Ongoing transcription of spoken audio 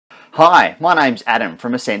Hi, my name's Adam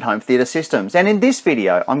from Ascend Home Theatre Systems, and in this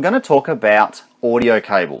video I'm going to talk about audio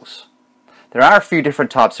cables. There are a few different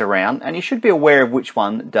types around and you should be aware of which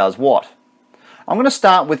one does what. I'm going to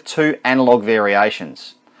start with two analog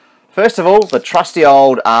variations. First of all, the trusty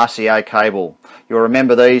old RCA cable. You'll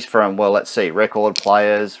remember these from, well, let's see, record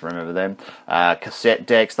players, remember them, cassette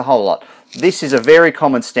decks, the whole lot. This is a very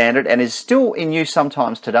common standard and is still in use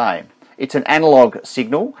sometimes today. It's an analog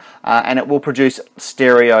signal and it will produce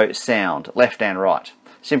stereo sound, left and right.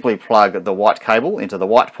 Simply plug the white cable into the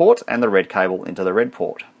white port and the red cable into the red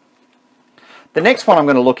port. The next one I'm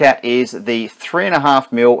going to look at is the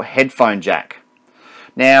 3.5mm headphone jack.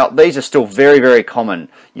 Now, these are still very common.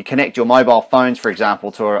 You connect your mobile phones, for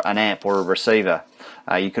example, to an amp or a receiver.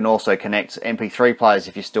 You can also connect MP3 players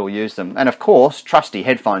if you still use them. And of course, trusty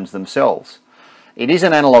headphones themselves. It is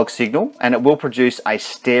an analog signal and it will produce a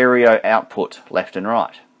stereo output, left and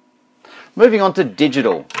right. Moving on to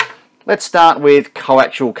digital. Let's start with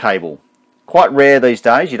coaxial cable. Quite rare these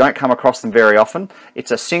days, you don't come across them very often.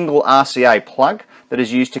 It's a single RCA plug that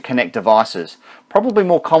is used to connect devices. Probably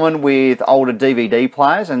more common with older DVD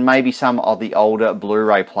players and maybe some of the older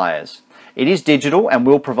Blu-ray players. It is digital and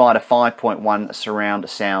will provide a 5.1 surround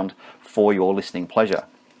sound for your listening pleasure.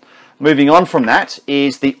 Moving on from that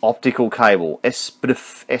is the optical cable,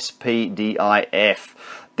 SPDIF.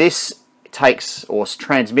 This takes or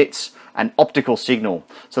transmits an optical signal.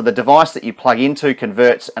 So the device that you plug into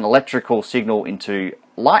converts an electrical signal into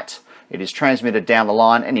light. It is transmitted down the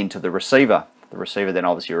line and into the receiver. The receiver then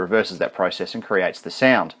obviously reverses that process and creates the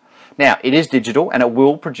sound. Now, it is digital and it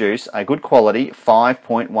will produce a good quality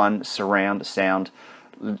 5.1 surround sound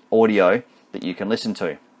audio that you can listen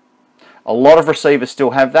to. A lot of receivers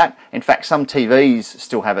still have that. In fact, some TVs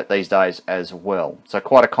still have it these days as well. So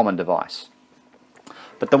quite a common device.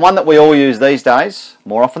 But the one that we all use these days,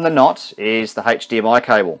 more often than not, is the HDMI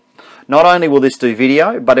cable. Not only will this do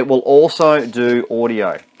video, but it will also do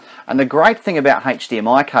audio. And the great thing about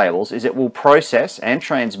HDMI cables is it will process and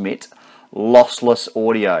transmit lossless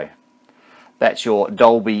audio. That's your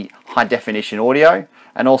Dolby high definition audio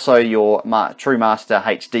and also your TrueMaster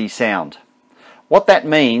HD sound. What that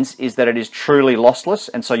means is that it is truly lossless,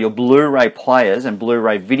 and so your Blu-ray players and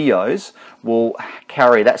Blu-ray videos will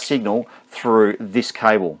carry that signal through this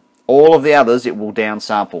cable. All of the others it will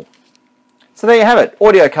downsample. So there you have it,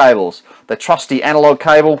 audio cables. The trusty analog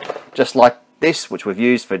cable, just like this, which we've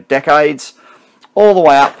used for decades, all the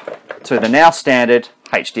way up to the now standard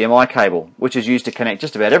HDMI cable, which is used to connect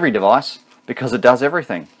just about every device because it does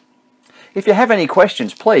everything. If you have any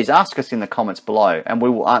questions, please ask us in the comments below and we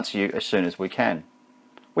will answer you as soon as we can.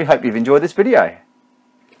 We hope you've enjoyed this video.